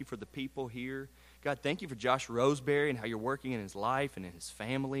you for the people here. God, thank you for Josh Roseberry and how you're working in his life and in his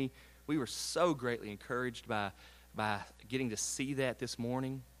family. We were so greatly encouraged by getting to see that this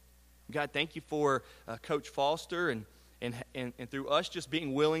morning. God, thank you for Coach Foster and through us just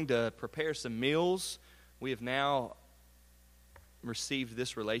being willing to prepare some meals, we have now received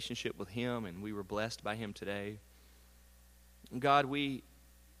this relationship with him, and we were blessed by him today. God, we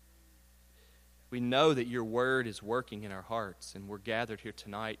know that your word is working in our hearts, and we're gathered here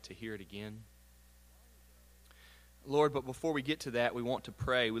tonight to hear it again. Lord, but before we get to that, we want to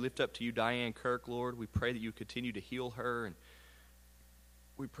pray. We lift up to you Diane Kirk, Lord. We pray that you continue to heal her, and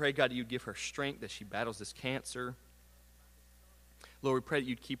we pray, God, that you'd give her strength as she battles this cancer. Lord, we pray that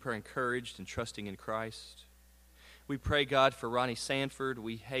you'd keep her encouraged and trusting in Christ. We pray, God, for Ronnie Sanford.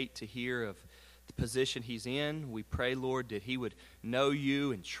 We hate to hear of the position he's in. We pray, Lord, that he would know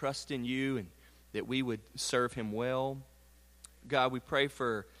you and trust in you and that we would serve him well. God, we pray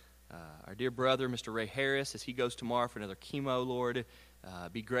for our dear brother, Mr. Ray Harris, as he goes tomorrow for another chemo, Lord.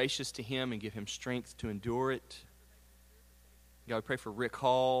 Be gracious to him and give him strength to endure it. God, we pray for Rick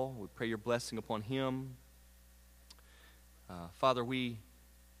Hall. We pray your blessing upon him. Father, we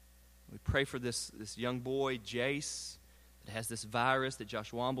pray for this young boy, Jace, that has this virus that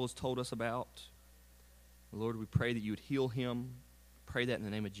Josh Womble has told us about. Lord, we pray that you would heal him. Pray that in the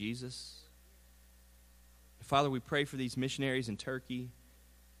name of Jesus. Father, we pray for these missionaries in Turkey.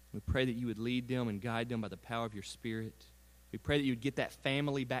 We pray that you would lead them and guide them by the power of your Spirit. We pray that you would get that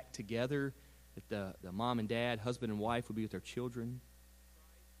family back together, that the mom and dad, husband and wife would be with their children.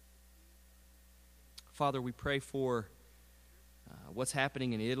 Father, we pray for what's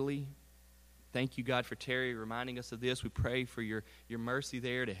happening in Italy. Thank you, God, for Terry reminding us of this. We pray for your mercy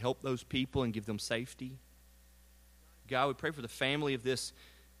there to help those people and give them safety. God, we pray for the family of this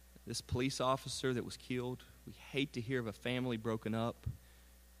police officer that was killed. We hate to hear of a family broken up.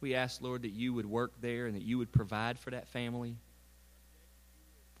 We ask, Lord, that you would work there and that you would provide for that family.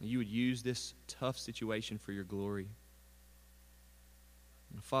 And you would use this tough situation for your glory.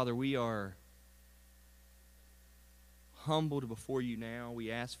 And Father, we are humbled before you now.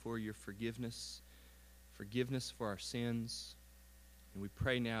 We ask for your forgiveness for our sins. And we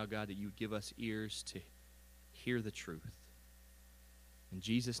pray now, God, that you would give us ears to hear the truth. In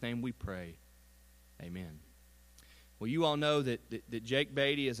Jesus' name we pray. Amen. Well, you all know that Jake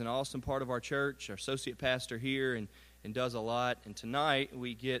Beatty is an awesome part of our church, our associate pastor here, and does a lot. And tonight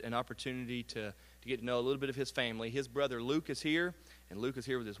we get an opportunity to get to know a little bit of his family. His brother Luke is here, and Luke is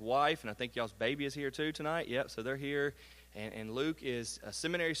here with his wife, and I think y'all's baby is here too tonight. Yep, so they're here. And Luke is a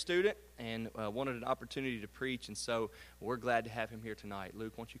seminary student and wanted an opportunity to preach, and so we're glad to have him here tonight.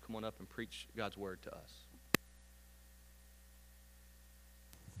 Luke, why don't you come on up and preach God's word to us?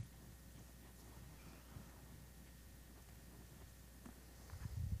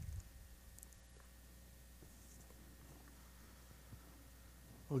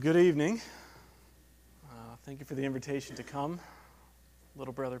 Well, good evening. Thank you for the invitation to come,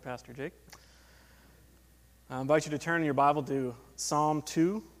 little brother Pastor Jake. I invite you to turn in your Bible to Psalm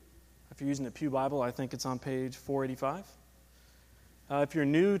 2. If you're using the Pew Bible, I think it's on page 485. If you're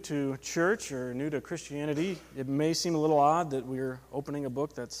new to church or new to Christianity, it may seem a little odd that we're opening a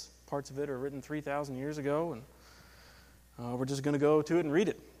book that's parts of it are written 3,000 years ago, and we're just going to go to it and read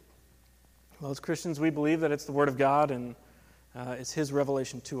it. Well, as Christians, we believe that it's the Word of God, and it's His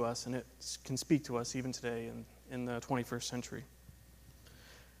revelation to us, and it can speak to us even today in the 21st century.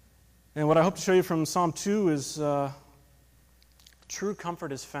 And what I hope to show you from Psalm 2 is true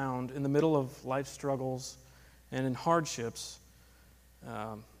comfort is found in the middle of life struggles and in hardships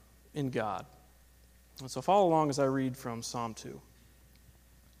in God. And so follow along as I read from Psalm 2. It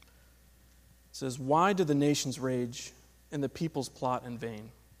says, "Why do the nations rage and the peoples plot in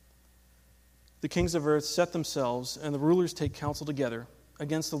vain? The kings of earth set themselves, and the rulers take counsel together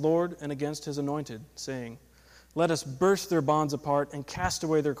against the Lord and against His anointed, saying, 'Let us burst their bonds apart and cast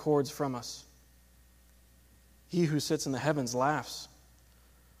away their cords from us.' He who sits in the heavens laughs.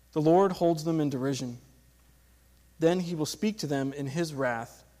 The Lord holds them in derision. Then He will speak to them in His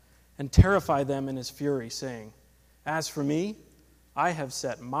wrath and terrify them in His fury, saying, 'As for me, I have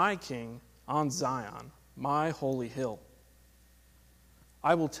set my king on Zion, my holy hill.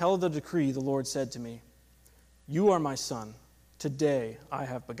 I will tell the decree the Lord said to me, "You are my son. Today I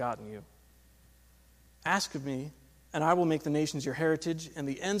have begotten you." Ask of me, and I will make the nations your heritage and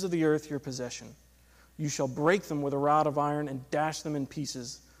the ends of the earth your possession. You shall break them with a rod of iron and dash them in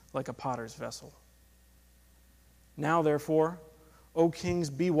pieces like a potter's vessel. Now, therefore, O kings,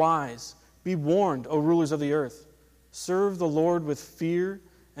 be wise. Be warned, O rulers of the earth. Serve the Lord with fear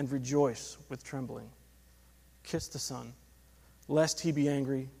and rejoice with trembling. Kiss the Son. lest he be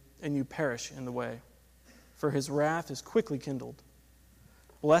angry and you perish in the way, for his wrath is quickly kindled.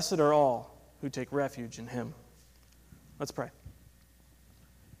 Blessed are all who take refuge in him. Let's pray.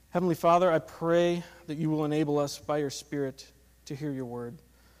 Heavenly Father, I pray that you will enable us by your Spirit to hear your word.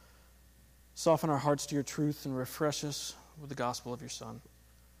 Soften our hearts to your truth and refresh us with the gospel of your Son.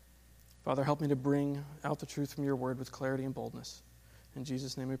 Father, help me to bring out the truth from your word with clarity and boldness. In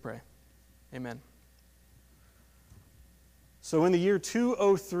Jesus' name we pray. Amen. So in the year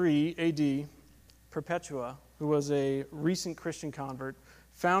 203 AD, Perpetua, who was a recent Christian convert,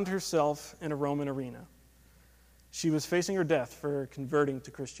 found herself in a Roman arena. She was facing her death for converting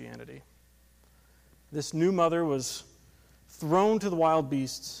to Christianity. This new mother was thrown to the wild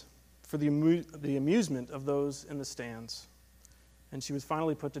beasts for the amusement of those in the stands. And she was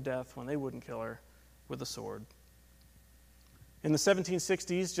finally put to death when they wouldn't kill her with a sword. In the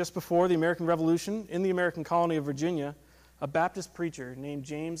 1760s, just before the American Revolution, in the American colony of Virginia, a Baptist preacher named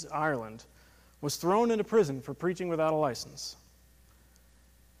James Ireland was thrown into prison for preaching without a license.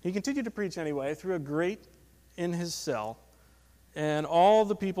 He continued to preach anyway through a grate in his cell, and all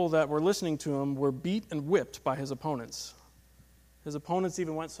the people that were listening to him were beat and whipped by his opponents. His opponents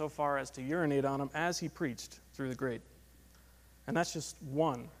even went so far as to urinate on him as he preached through the grate. And that's just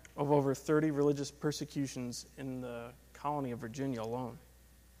one of over 30 religious persecutions in the colony of Virginia alone.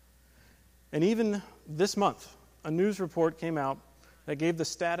 And even this month, a news report came out that gave the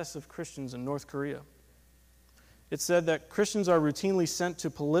status of Christians in North Korea. It said that Christians are routinely sent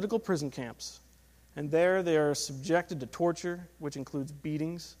to political prison camps, and there they are subjected to torture, which includes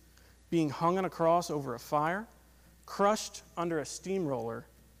beatings, being hung on a cross over a fire, crushed under a steamroller,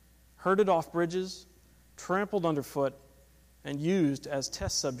 herded off bridges, trampled underfoot, and used as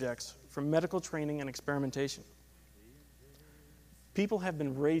test subjects for medical training and experimentation. People have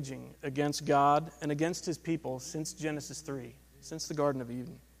been raging against God and against his people since Genesis 3, since the Garden of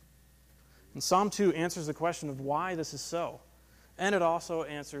Eden. And Psalm 2 answers the question of why this is so, and it also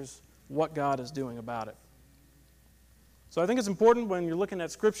answers what God is doing about it. So I think it's important when you're looking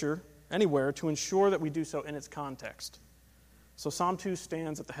at Scripture anywhere to ensure that we do so in its context. So Psalm 2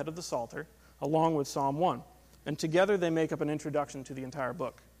 stands at the head of the Psalter, along with Psalm 1, and together they make up an introduction to the entire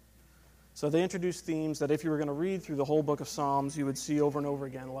book. So they introduce themes that if you were going to read through the whole book of Psalms, you would see over and over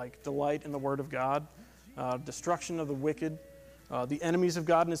again, like delight in the Word of God, destruction of the wicked, the enemies of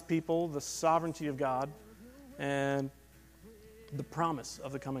God and his people, the sovereignty of God, and the promise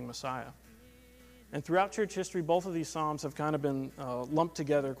of the coming Messiah. And throughout church history, both of these Psalms have kind of been lumped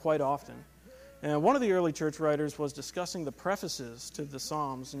together quite often. And one of the early church writers was discussing the prefaces to the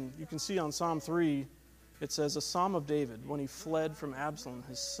Psalms, and you can see on Psalm 3, it says, a Psalm of David when he fled from Absalom,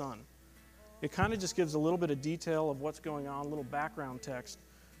 his son. It kind of just gives a little bit of detail of what's going on, a little background text,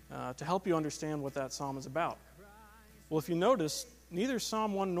 to help you understand what that psalm is about. Well, if you notice, neither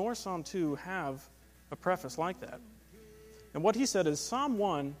Psalm 1 nor Psalm 2 have a preface like that. And what he said is Psalm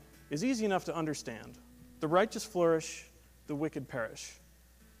 1 is easy enough to understand. The righteous flourish, the wicked perish.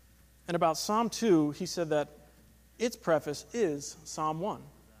 And about Psalm 2, he said that its preface is Psalm 1.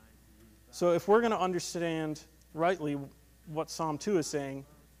 So if we're going to understand rightly what Psalm 2 is saying,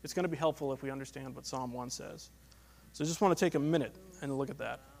 it's going to be helpful if we understand what Psalm 1 says. So I just want to take a minute and look at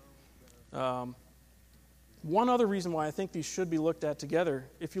that. One other reason why I think these should be looked at together,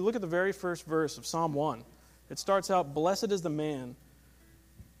 if you look at the very first verse of Psalm 1, it starts out, blessed is the man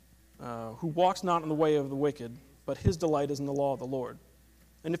who walks not in the way of the wicked, but his delight is in the law of the Lord.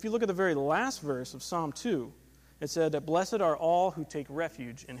 And if you look at the very last verse of Psalm 2, it said that blessed are all who take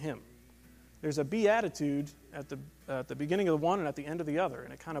refuge in him. There's a beatitude at the beginning of the one and at the end of the other,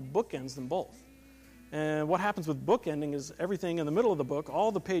 and it kind of bookends them both. And what happens with bookending is everything in the middle of the book,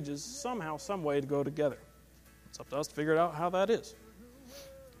 all the pages, somehow, some way to go together. It's up to us to figure out how that is.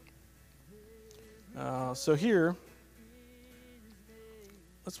 So here,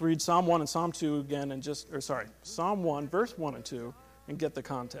 let's read Psalm 1 and Psalm 2 again, and Psalm 1, verse 1 and 2, and get the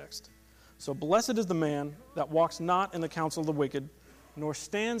context. So, blessed is the man that walks not in the counsel of the wicked, nor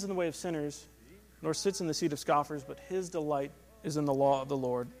stands in the way of sinners, nor sits in the seat of scoffers, but his delight is in the law of the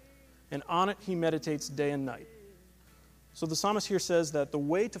Lord, and on it he meditates day and night. So the psalmist here says that the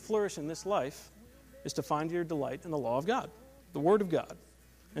way to flourish in this life is to find your delight in the law of God, the Word of God,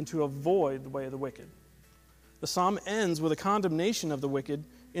 and to avoid the way of the wicked. The psalm ends with a condemnation of the wicked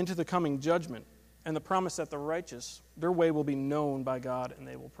into the coming judgment, and the promise that the righteous, their way will be known by God and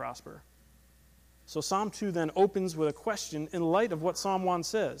they will prosper. So Psalm 2 then opens with a question in light of what Psalm 1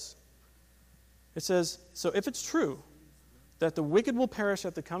 says. It says, so if it's true that the wicked will perish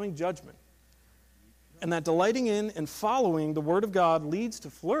at the coming judgment, and that delighting in and following the Word of God leads to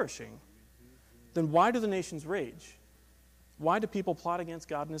flourishing, then why do the nations rage? Why do people plot against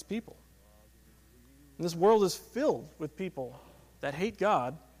God and his people? And this world is filled with people that hate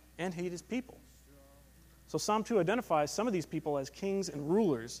God and hate his people. So Psalm 2 identifies some of these people as kings and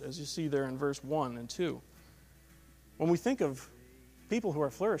rulers, as you see there in verse 1 and 2. When we think of people who are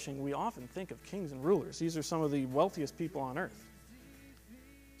flourishing, we often think of kings and rulers. These are some of the wealthiest people on earth.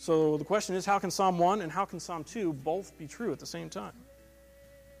 So the question is, how can Psalm 1 and how can Psalm 2 both be true at the same time?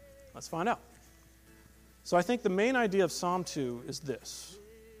 Let's find out. So I think the main idea of Psalm 2 is this,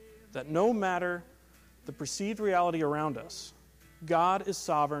 that no matter the perceived reality around us, God is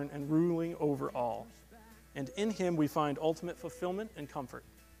sovereign and ruling over all, and in him we find ultimate fulfillment and comfort.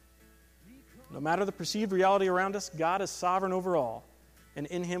 No matter the perceived reality around us, God is sovereign over all, and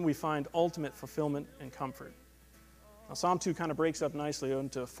in him we find ultimate fulfillment and comfort. Now, Psalm 2 kind of breaks up nicely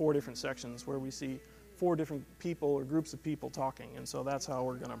into 4 different sections where we see 4 different people or groups of people talking, and so that's how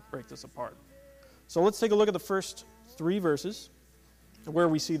we're going to break this apart. So let's take a look at the first 3 verses where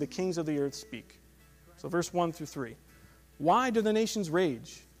we see the kings of the earth speak. So verse 1 through 3. Why do the nations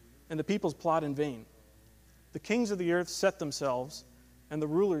rage and the peoples plot in vain? The kings of the earth set themselves, and the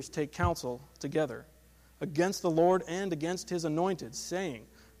rulers take counsel together against the Lord and against his anointed, saying,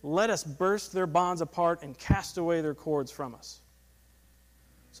 let us burst their bonds apart and cast away their cords from us.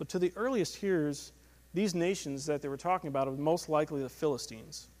 So to the earliest hearers, these nations that they were talking about are most likely the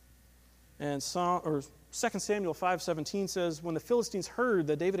Philistines. And 2 Samuel 5:17 says, when the Philistines heard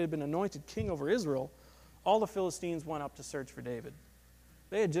that David had been anointed king over Israel, all the Philistines went up to search for David.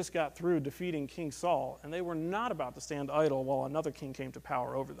 They had just got through defeating King Saul, and they were not about to stand idle while another king came to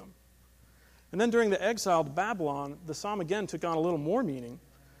power over them. And then during the exile to Babylon, the psalm again took on a little more meaning,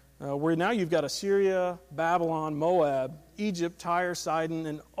 where now you've got Assyria, Babylon, Moab, Egypt, Tyre, Sidon,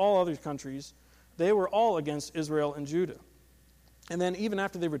 and all other countries. They were all against Israel and Judah. And then even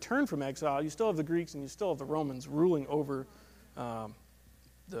after they returned from exile, you still have the Greeks and you still have the Romans ruling over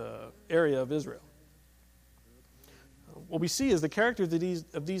the area of Israel. What we see is the character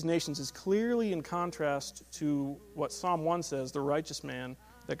of these nations is clearly in contrast to what Psalm 1 says, the righteous man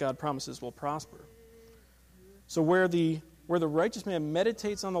that God promises will prosper. So where the righteous man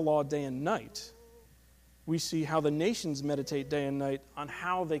meditates on the law day and night, we see how the nations meditate day and night on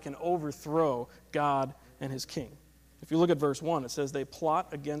how they can overthrow God and his king. If you look at verse 1, it says they plot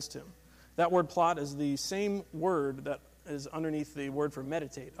against him. That word plot is the same word that is underneath the word for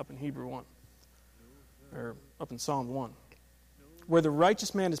meditate up in Hebrew 1, or up in Psalm 1. Where the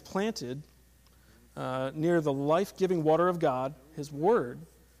righteous man is planted near the life-giving water of God, his word,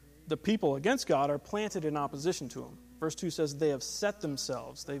 the people against God are planted in opposition to him. Verse 2 says they have set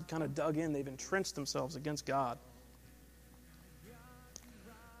themselves. They've kind of dug in. They've entrenched themselves against God.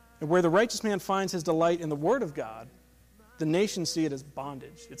 And where the righteous man finds his delight in the word of God, the nations see it as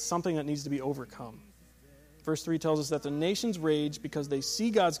bondage. It's something that needs to be overcome. Verse 3 tells us that the nations rage because they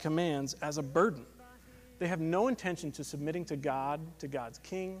see God's commands as a burden. They have no intention to submitting to God, to God's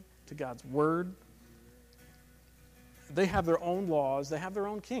king, to God's word. They have their own laws. They have their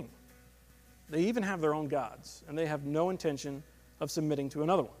own king. They even have their own gods, and they have no intention of submitting to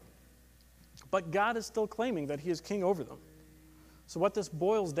another one. But God is still claiming that he is king over them. So what this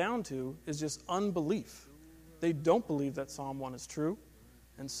boils down to is just unbelief. They don't believe that Psalm 1 is true,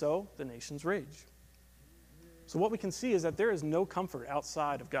 and so the nations rage. So what we can see is that there is no comfort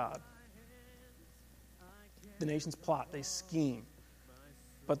outside of God. The nations plot, they scheme,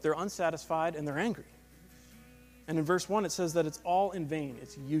 but they're unsatisfied and they're angry. And in verse 1 it says that it's all in vain,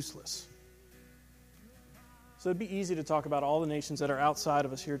 it's useless. So it'd be easy to talk about all the nations that are outside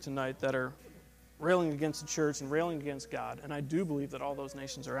of us here tonight that are railing against the church and railing against God, and I do believe that all those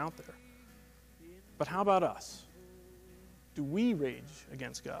nations are out there. But how about us? Do we rage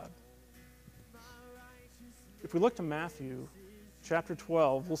against God? If we look to Matthew chapter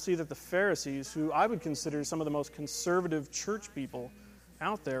 12, we'll see that the Pharisees, who I would consider some of the most conservative church people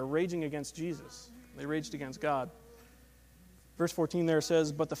out there, raging against Jesus. They raged against God. Verse 14 there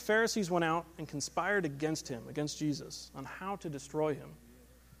says, but the Pharisees went out and conspired against him, against Jesus, on how to destroy him.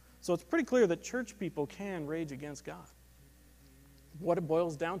 So it's pretty clear that church people can rage against God. What it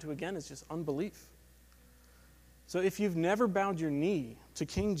boils down to, again, is just unbelief. So if you've never bowed your knee to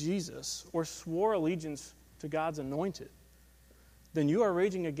King Jesus or swore allegiance to God's anointed, then you are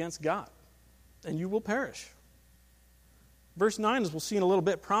raging against God, and you will perish. Verse 9, as we'll see in a little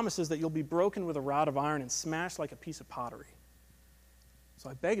bit, promises that you'll be broken with a rod of iron and smashed like a piece of pottery. So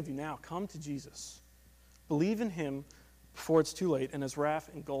I beg of you now, come to Jesus. Believe in him before it's too late, and his wrath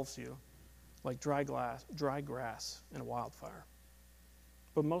engulfs you like dry grass in a wildfire.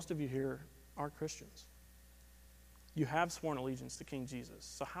 But most of you here are Christians. You have sworn allegiance to King Jesus.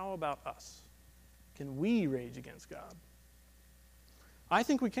 So how about us? Can we rage against God? I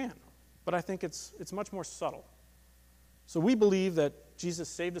think we can, but I think it's much more subtle. So we believe that Jesus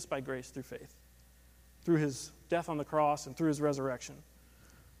saved us by grace through faith, through his death on the cross and through his resurrection.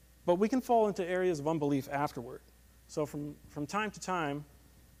 But we can fall into areas of unbelief afterward. So from time to time,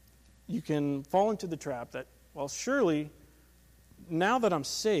 you can fall into the trap that, well, surely, now that I'm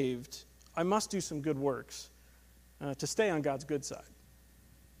saved, I must do some good works to stay on God's good side.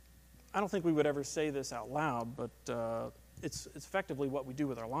 I don't think we would ever say this out loud, but it's effectively what we do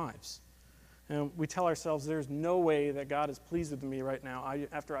with our lives. And we tell ourselves there's no way that God is pleased with me right now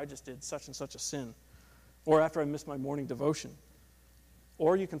after I just did such and such a sin, or after I missed my morning devotion.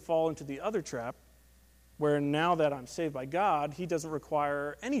 Or you can fall into the other trap, where now that I'm saved by God, he doesn't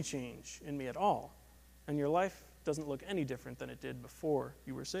require any change in me at all. And your life doesn't look any different than it did before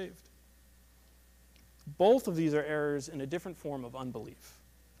you were saved. Both of these are errors in a different form of unbelief,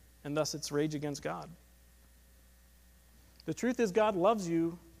 and thus it's rage against God. The truth is, God loves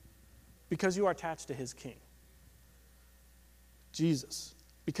you because you are attached to his king, Jesus.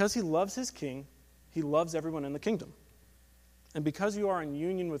 Because he loves his king, he loves everyone in the kingdom. And because you are in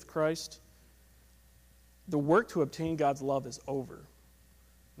union with Christ, the work to obtain God's love is over.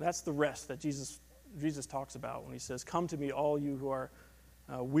 That's the rest that Jesus talks about when he says, "Come to me, all you who are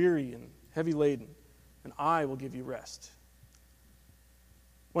weary and heavy laden, and I will give you rest."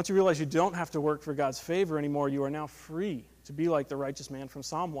 Once you realize you don't have to work for God's favor anymore, you are now free to be like the righteous man from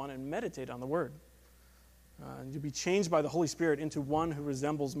Psalm 1 and meditate on the Word. And you'll be changed by the Holy Spirit into one who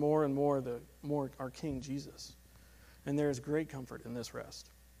resembles more and more our King Jesus. And there is great comfort in this rest.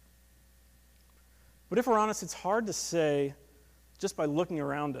 But if we're honest, it's hard to say, just by looking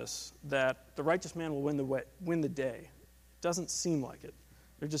around us, that the righteous man will win the day. It doesn't seem like it.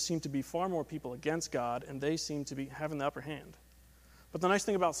 There just seem to be far more people against God, and they seem to be having the upper hand. But the nice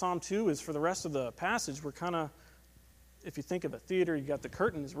thing about Psalm 2 is for the rest of the passage, we're kind of, if you think of a theater, you got the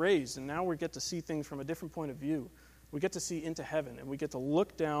curtain is raised, and now we get to see things from a different point of view. We get to see into heaven, and we get to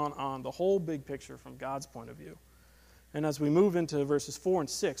look down on the whole big picture from God's point of view. And as we move into verses 4 and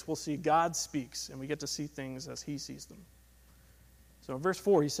 6, we'll see God speaks, and we get to see things as he sees them. So in verse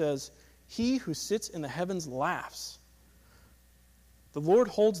 4, he says, "He who sits in the heavens laughs. The Lord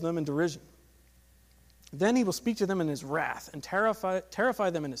holds them in derision. Then he will speak to them in his wrath and terrify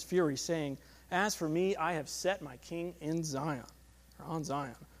them in his fury, saying, 'As for me, I have set my king in Zion,' or on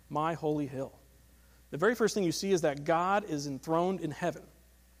Zion, my holy hill." The very first thing you see is that God is enthroned in heaven.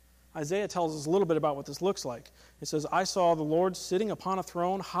 Isaiah tells us a little bit about what this looks like. It says, "I saw the Lord sitting upon a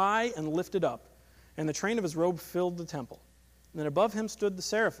throne high and lifted up, and the train of his robe filled the temple. And then above him stood the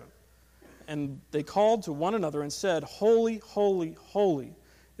seraphim. And they called to one another and said, 'Holy, holy, holy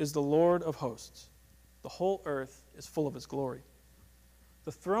is the Lord of hosts. The whole earth is full of his glory.'"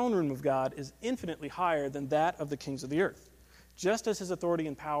 The throne room of God is infinitely higher than that of the kings of the earth, just as his authority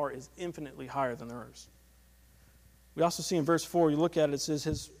and power is infinitely higher than theirs. We also see in verse 4, you look at it, it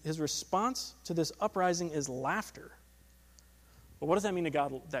says his response to this uprising is laughter. Well, what does that mean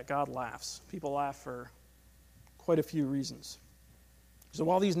that God laughs? People laugh for quite a few reasons. So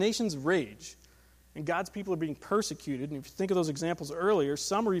while these nations rage, and God's people are being persecuted, and if you think of those examples earlier,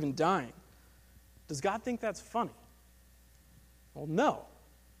 some are even dying, does God think that's funny? Well, no.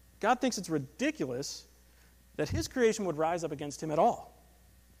 God thinks it's ridiculous that his creation would rise up against him at all.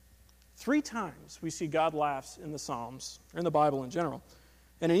 3 times we see God laughs in the Psalms, or in the Bible in general.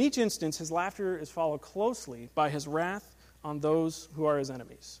 And in each instance, his laughter is followed closely by his wrath on those who are his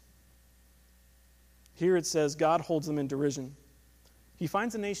enemies. Here it says, God holds them in derision. He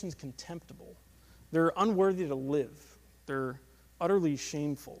finds the nations contemptible. They're unworthy to live. They're utterly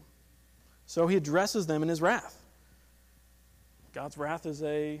shameful. So he addresses them in his wrath. God's wrath is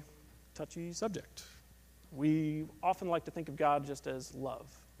a touchy subject. We often like to think of God just as love,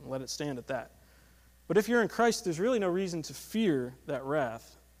 and let it stand at that. But if you're in Christ, there's really no reason to fear that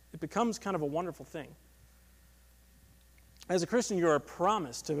wrath. It becomes kind of a wonderful thing. As a Christian, you are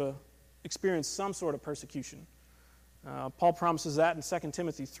promised to experience some sort of persecution. Paul promises that in 2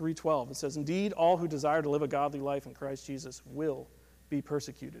 Timothy 3:12. It says, "Indeed, all who desire to live a godly life in Christ Jesus will be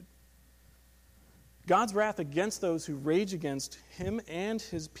persecuted." God's wrath against those who rage against him and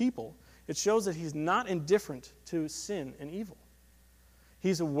his people, it shows that he's not indifferent to sin and evil.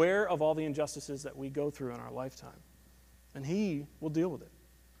 He's aware of all the injustices that we go through in our lifetime, and he will deal with it.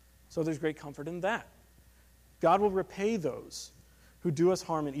 So there's great comfort in that. God will repay those who do us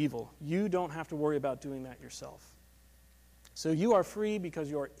harm and evil. You don't have to worry about doing that yourself. So you are free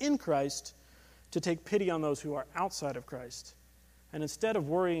because you are in Christ to take pity on those who are outside of Christ. And instead of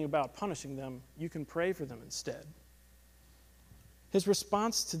worrying about punishing them, you can pray for them instead. His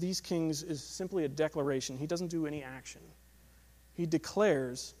response to these kings is simply a declaration. He doesn't do any action. he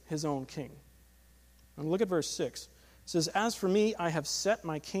declares his own king. And look at verse 6. It says, "As for me, I have set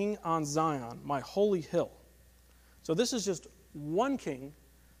my king on Zion, my holy hill." So this is just one king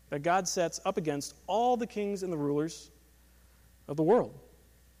that God sets up against all the kings and the rulers of the world.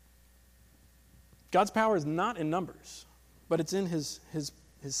 God's power is not in numbers, but it's in his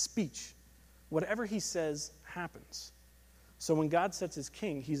speech. Whatever he says happens. So when God sets his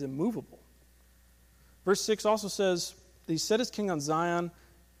king, he's immovable. Verse 6 also says, he set his king on Zion,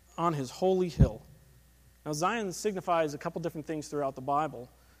 on his holy hill. Now, Zion signifies a couple different things throughout the Bible.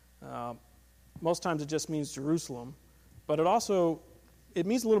 Most times it just means Jerusalem. But it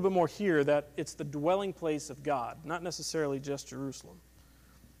means a little bit more here that it's the dwelling place of God, not necessarily just Jerusalem.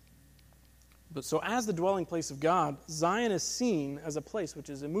 But so as the dwelling place of God, Zion is seen as a place which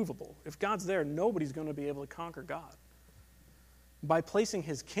is immovable. If God's there, nobody's going to be able to conquer God. By placing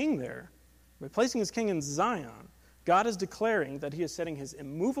his king there, by placing his king in Zion, God is declaring that he is setting his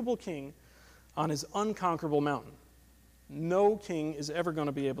immovable king on his unconquerable mountain. No king is ever going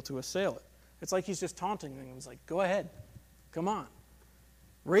to be able to assail it. It's like he's just taunting them. He's like, go ahead. Come on.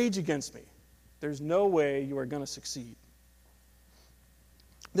 Rage against me. There's no way you are going to succeed.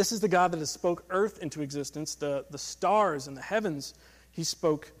 This is the God that has spoke earth into existence, the stars and the heavens. He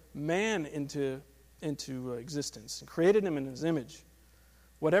spoke man into existence and created him in his image.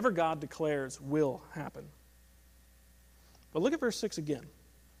 Whatever God declares will happen. But look at verse 6 again.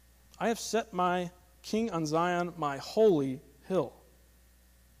 "I have set my king on Zion, my holy hill."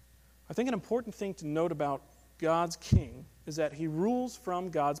 I think an important thing to note about God's king is that he rules from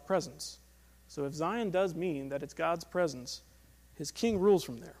God's presence. So if Zion does mean that it's God's presence, his king rules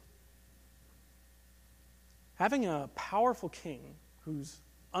from there. Having a powerful king who's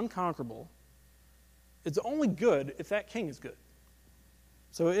unconquerable, it's only good if that king is good.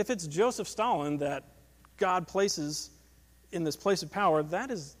 So if it's Joseph Stalin that God places in this place of power, that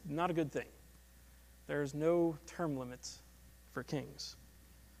is not a good thing. There's no term limits for kings.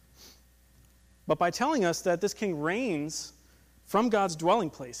 But by telling us that this king reigns from God's dwelling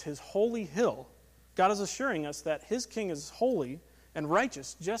place, his holy hill, God is assuring us that his king is holy and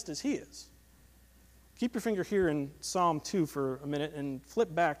righteous just as he is. Keep your finger here in Psalm 2 for a minute and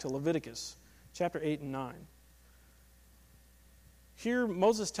flip back to Leviticus chapter 8 and 9. Here,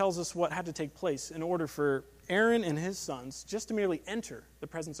 Moses tells us what had to take place in order for Aaron and his sons just to merely enter the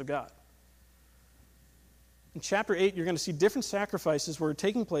presence of God. In chapter 8, you're going to see different sacrifices were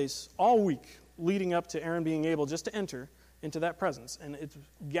taking place all week leading up to Aaron being able just to enter into that presence. And it's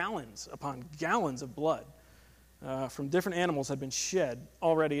gallons upon gallons of blood from different animals had been shed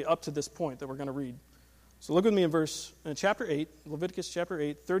already up to this point that we're going to read. So look with me in chapter 8, Leviticus chapter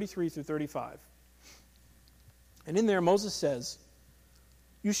 8, 33 through 35. And in there, Moses says,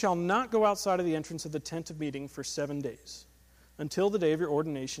 "You shall not go outside of the entrance of the tent of meeting for 7 days, until the day of your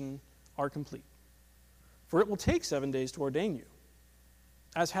ordination are complete. For it will take 7 days to ordain you.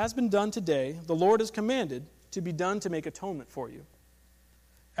 As has been done today, the Lord has commanded to be done to make atonement for you.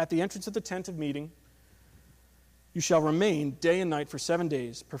 At the entrance of the tent of meeting, you shall remain day and night for 7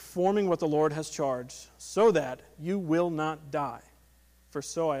 days, performing what the Lord has charged, so that you will not die. For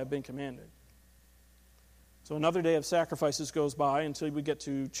so I have been commanded." So another day of sacrifices goes by until we get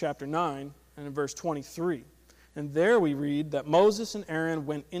to chapter 9 and in verse 23. And there we read that Moses and Aaron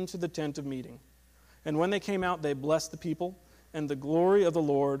went into the tent of meeting. And when they came out, they blessed the people, and the glory of the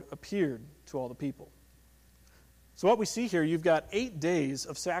Lord appeared to all the people. So what we see here, you've got 8 days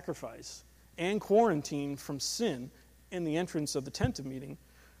of sacrifice and quarantine from sin in the entrance of the tent of meeting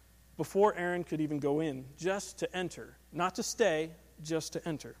before Aaron could even go in, just to enter. Not to stay, just to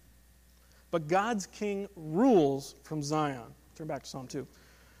enter. But God's king rules from Zion. Turn back to Psalm 2.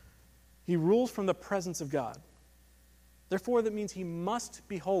 He rules from the presence of God. Therefore, that means he must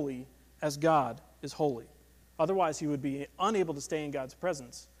be holy as God is holy. Otherwise, he would be unable to stay in God's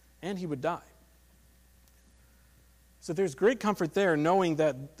presence, and he would die. So there's great comfort there, knowing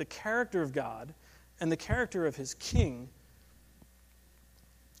that the character of God and the character of his king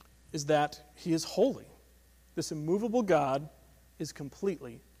is that he is holy. This immovable God is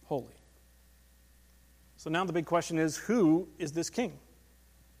completely holy. So now the big question is, who is this king?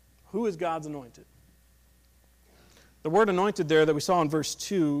 Who is God's anointed? The word anointed there that we saw in verse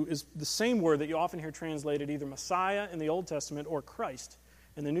 2 is the same word that you often hear translated either Messiah in the Old Testament or Christ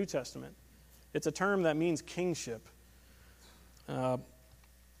in the New Testament. It's a term that means kingship.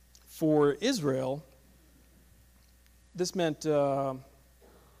 For Israel, this meant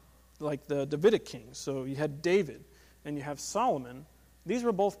like the Davidic kings. So you had David and you have Solomon. These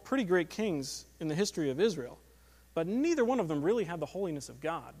were both pretty great kings in the history of Israel. But neither one of them really had the holiness of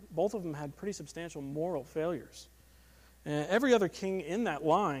God. Both of them had pretty substantial moral failures. Every other king in that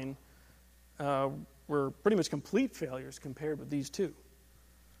line were pretty much complete failures compared with these two.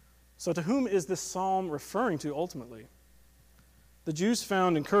 So to whom is this psalm referring to ultimately? The Jews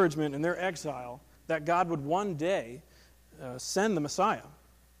found encouragement in their exile that God would one day send the Messiah.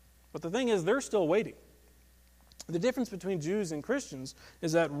 But the thing is, they're still waiting. The difference between Jews and Christians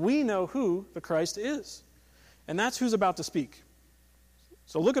is that we know who the Christ is. And that's who's about to speak.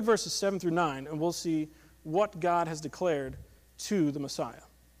 So look at verses 7 through 9, and we'll see what God has declared to the Messiah.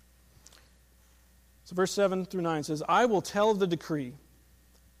 So verse 7 through 9 says, I will tell the decree.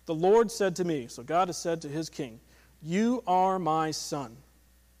 The Lord said to me, so God has said to his king, you are my son.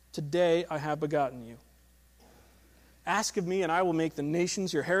 Today I have begotten you. Ask of me, and I will make the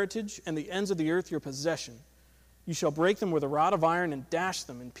nations your heritage, and the ends of the earth your possession. You shall break them with a rod of iron and dash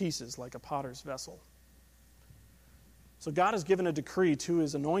them in pieces like a potter's vessel. So God has given a decree to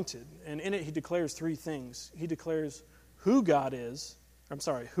his anointed, and in it he declares three things. He declares who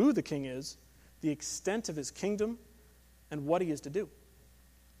who the king is, the extent of his kingdom, and what he is to do.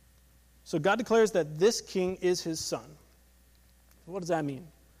 So God declares that this king is his son. What does that mean?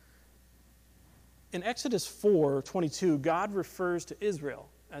 In Exodus 4:22, God refers to Israel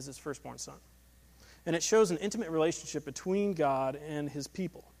as his firstborn son. And it shows an intimate relationship between God and his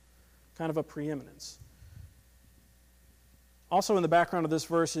people, kind of a preeminence. Also in the background of this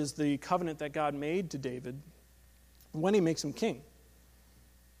verse is the covenant that God made to David when he makes him king.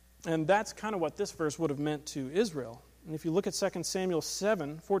 And that's kind of what this verse would have meant to Israel. And if you look at 2 Samuel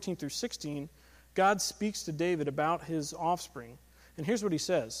 7:14 through 16, God speaks to David about his offspring. And here's what he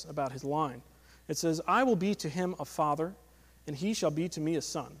says about his line. It says, I will be to him a father, and he shall be to me a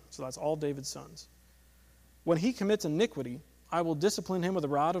son. So that's all David's sons. When he commits iniquity, I will discipline him with the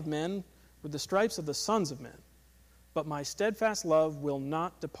rod of men, with the stripes of the sons of men. But my steadfast love will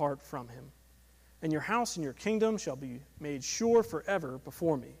not depart from him. And your house and your kingdom shall be made sure forever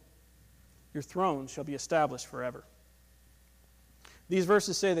before me. Your throne shall be established forever. These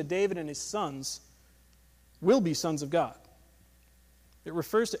verses say that David and his sons will be sons of God. It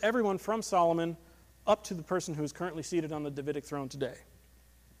refers to everyone from Solomon up to the person who is currently seated on the Davidic throne today.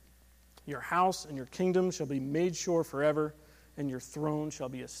 Your house and your kingdom shall be made sure forever, and your throne shall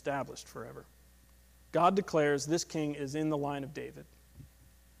be established forever. God declares this king is in the line of David.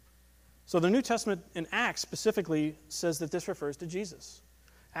 So the New Testament in Acts specifically says that this refers to Jesus.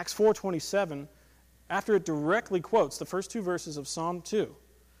 Acts 4:27, after it directly quotes the first two verses of Psalm 2,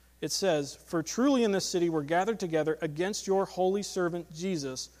 it says, for truly in this city were gathered together against your holy servant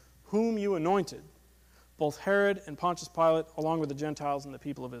Jesus, whom you anointed, both Herod and Pontius Pilate, along with the Gentiles and the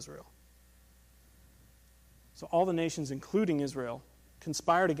people of Israel. So all the nations, including Israel,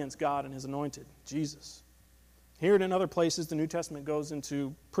 conspired against God and his anointed, Jesus. Here and in other places, the New Testament goes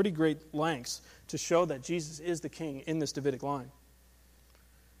into pretty great lengths to show that Jesus is the king in this Davidic line.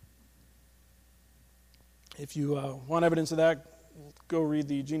 If you want evidence of that, go read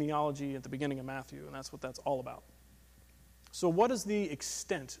the genealogy at the beginning of Matthew, and that's what that's all about. So what is the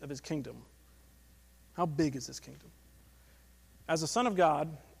extent of his kingdom? How big is this kingdom? As a son of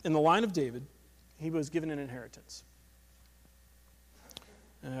God, in the line of David, he was given an inheritance.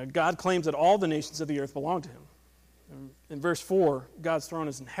 God claims that all the nations of the earth belong to him. In verse 4, God's throne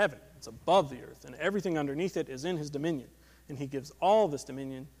is in heaven. It's above the earth, and everything underneath it is in his dominion. And he gives all this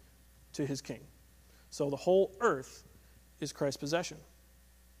dominion to his king. So the whole earth is Christ's possession.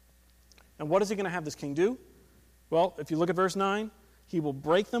 And what is he going to have this king do? Well, if you look at verse 9, he will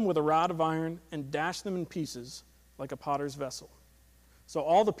break them with a rod of iron and dash them in pieces like a potter's vessel. So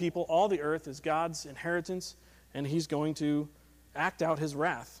all the people, all the earth is God's inheritance, and he's going to act out his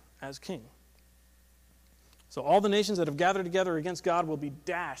wrath as king. So all the nations that have gathered together against God will be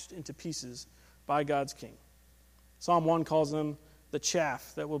dashed into pieces by God's king. Psalm 1 calls them the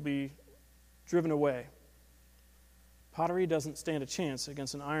chaff that will be driven away. Pottery doesn't stand a chance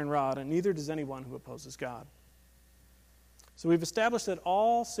against an iron rod, and neither does anyone who opposes God. So we've established that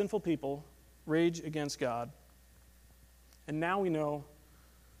all sinful people rage against God, and now we know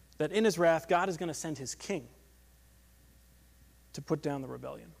that in his wrath, God is going to send his king to put down the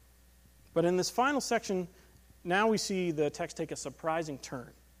rebellion. But in this final section, now we see the text take a surprising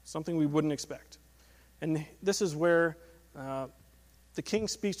turn, something we wouldn't expect. And this is where the king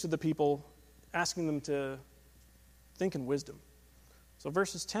speaks to the people, asking them to think in wisdom. So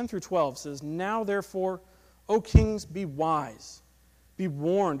verses 10 through 12 says, now therefore, O kings, be wise. Be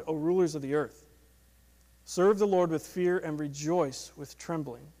warned, O rulers of the earth. Serve the Lord with fear and rejoice with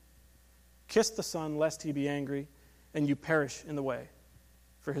trembling. Kiss the Son, lest he be angry, and you perish in the way,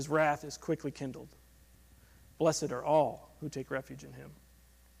 for his wrath is quickly kindled. Blessed are all who take refuge in him.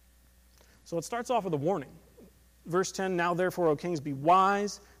 So it starts off with a warning. Verse 10, now therefore, O kings, be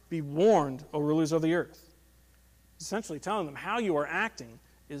wise, be warned, O rulers of the earth. Essentially telling them how you are acting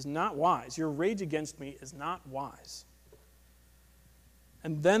is not wise. Your rage against me is not wise.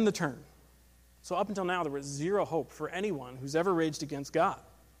 And then the turn. So up until now, there was zero hope for anyone who's ever raged against God.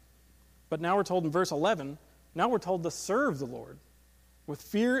 But now we're told in verse 11, now we're told to serve the Lord with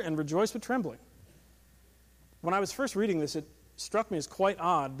fear and rejoice with trembling. When I was first reading this, it struck me as quite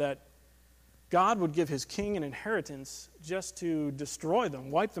odd that God would give his king an inheritance just to destroy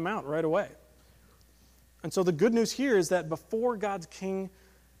them, wipe them out right away. And so the good news here is that before God's king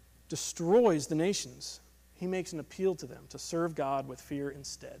destroys the nations, he makes an appeal to them to serve God with fear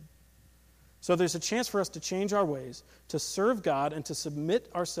instead. So there's a chance for us to change our ways, to serve God, and to submit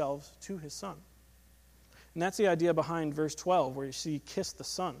ourselves to his Son. And that's the idea behind verse 12, where you see kiss the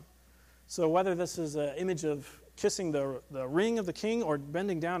Son. So whether this is an image of kissing the ring of the king or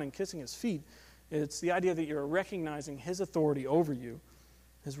bending down and kissing his feet, it's the idea that you're recognizing his authority over you,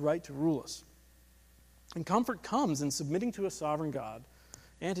 his right to rule us. And comfort comes in submitting to a sovereign God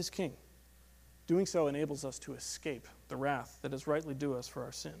and his king. Doing so enables us to escape the wrath that is rightly due us for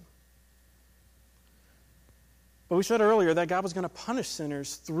our sin. But we said earlier that God was going to punish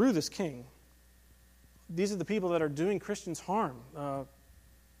sinners through this king. These are the people that are doing Christians harm.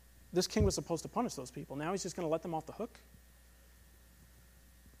 This king was supposed to punish those people. Now he's just going to let them off the hook?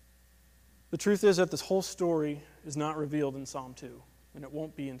 The truth is that this whole story is not revealed in Psalm 2, and it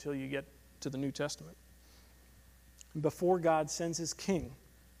won't be until you get to the New Testament. Before God sends his king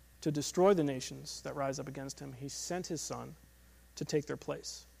to destroy the nations that rise up against him, he sent his Son to take their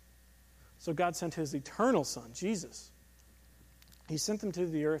place. So God sent his eternal Son, Jesus. He sent him to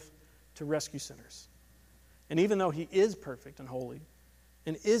the earth to rescue sinners. And even though he is perfect and holy,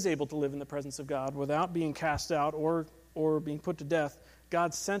 and is able to live in the presence of God without being cast out or being put to death,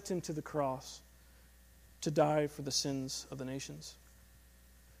 God sent him to the cross to die for the sins of the nations.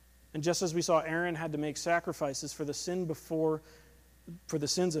 And just as we saw Aaron had to make sacrifices for the sins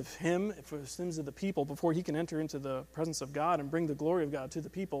of him, for the sins of the people, before he can enter into the presence of God and bring the glory of God to the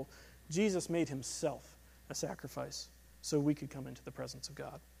people, Jesus made himself a sacrifice so we could come into the presence of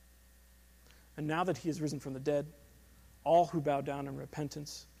God. And now that he is risen from the dead, all who bow down in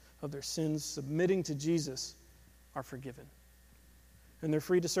repentance of their sins, submitting to Jesus, are forgiven. And they're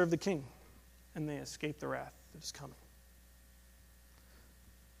free to serve the king, and they escape the wrath that is coming.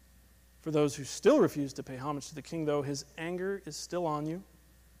 For those who still refuse to pay homage to the king, though, his anger is still on you,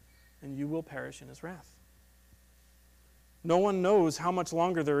 and you will perish in his wrath. No one knows how much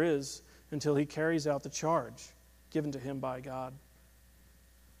longer there is until he carries out the charge given to him by God.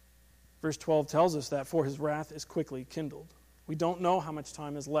 Verse 12 tells us that, for his wrath is quickly kindled. We don't know how much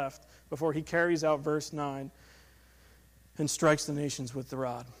time is left before he carries out verse 9 and strikes the nations with the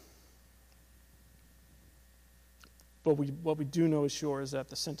rod. But what we do know is sure is that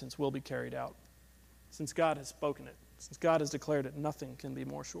the sentence will be carried out. Since God has spoken it, since God has declared it, nothing can be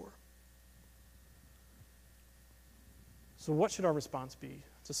more sure. So what should our response be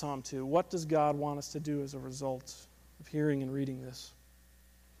to Psalm 2? What does God want us to do as a result of hearing and reading this?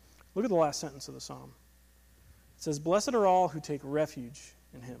 Look at the last sentence of the psalm. It says, "Blessed are all who take refuge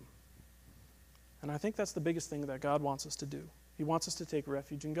in him." And I think that's the biggest thing that God wants us to do. He wants us to take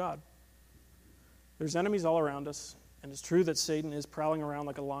refuge in God. There's enemies all around us, and it's true that Satan is prowling around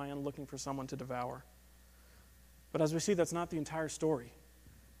like a lion looking for someone to devour. But as we see, that's not the entire story.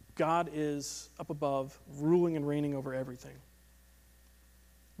 God is up above, ruling and reigning over everything.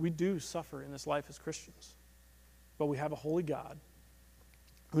 We do suffer in this life as Christians, but we have a holy God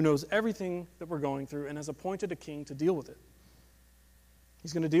who knows everything that we're going through and has appointed a king to deal with it.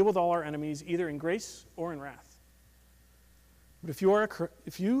 He's going to deal with all our enemies either in grace or in wrath. But if you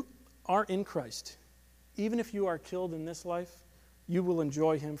are in Christ, even if you are killed in this life, you will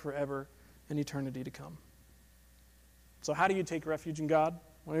enjoy him forever in eternity to come. So how do you take refuge in God?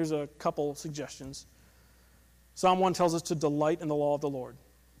 Well, here's a couple suggestions. Psalm 1 tells us to delight in the law of the Lord.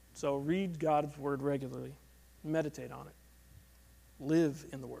 So read God's word regularly. Meditate on it. Live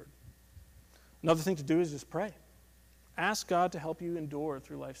in the word. Another thing to do is just pray. Ask God to help you endure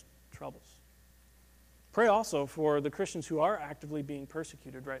through life's troubles. Pray also for the Christians who are actively being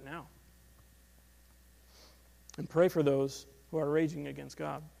persecuted right now. And pray for those who are raging against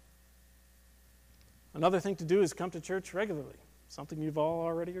God. Another thing to do is come to church regularly, something you've all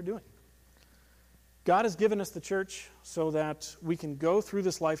already are doing. God has given us the church so that we can go through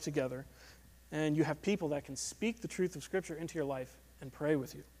this life together, and you have people that can speak the truth of Scripture into your life and pray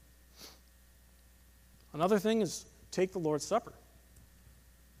with you. Another thing is take the Lord's Supper.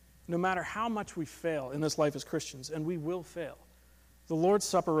 No matter how much we fail in this life as Christians, and we will fail, The Lord's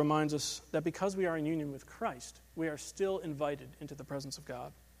Supper reminds us that because we are in union with Christ, we are still invited into the presence of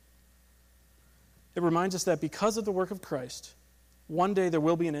God. It reminds us that because of the work of Christ, one day there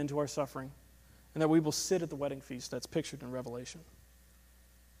will be an end to our suffering, and that we will sit at the wedding feast that's pictured in Revelation.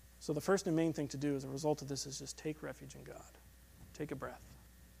 So the first and main thing to do as a result of this is just take refuge in God. Take a breath.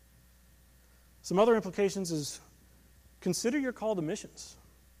 Some other implications is consider your call to missions.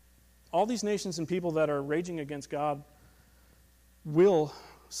 All these nations and people that are raging against God will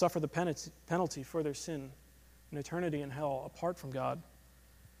suffer the penalty for their sin in eternity in hell apart from God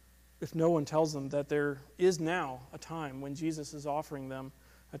if no one tells them that there is now a time when Jesus is offering them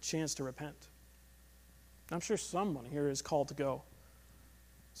a chance to repent. I'm sure someone here is called to go.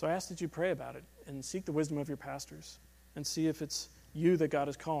 So I ask that you pray about it and seek the wisdom of your pastors and see if it's you that God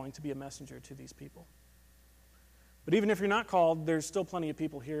is calling to be a messenger to these people. But even if you're not called, there's still plenty of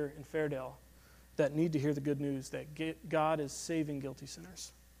people here in Fairdale that need to hear the good news that God is saving guilty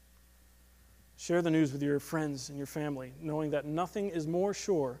sinners. Share the news with your friends and your family, knowing that nothing is more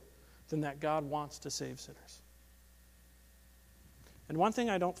sure than that God wants to save sinners. And one thing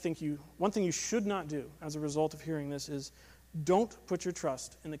you should not do as a result of hearing this is don't put your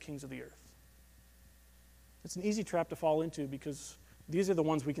trust in the kings of the earth. It's an easy trap to fall into because these are the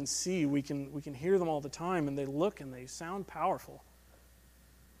ones we can see, we can hear them all the time, and they look and they sound powerful.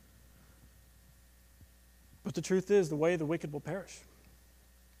 But the truth is, the way of the wicked will perish.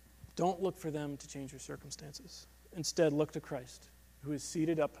 Don't look for them to change your circumstances. Instead, look to Christ, who is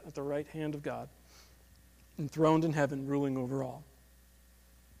seated up at the right hand of God, enthroned in heaven, ruling over all.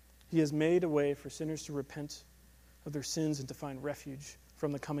 He has made a way for sinners to repent of their sins and to find refuge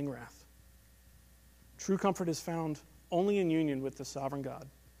from the coming wrath. True comfort is found only in union with the sovereign God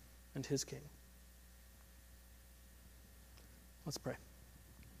and his King. Let's pray.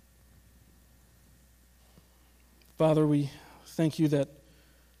 Father, we thank you that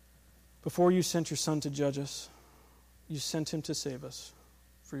before you sent your Son to judge us, you sent him to save us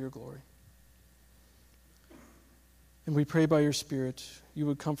for your glory. And we pray by your Spirit you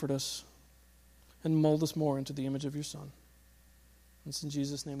would comfort us and mold us more into the image of your Son. And it's in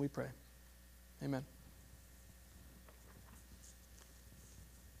Jesus' name we pray. Amen.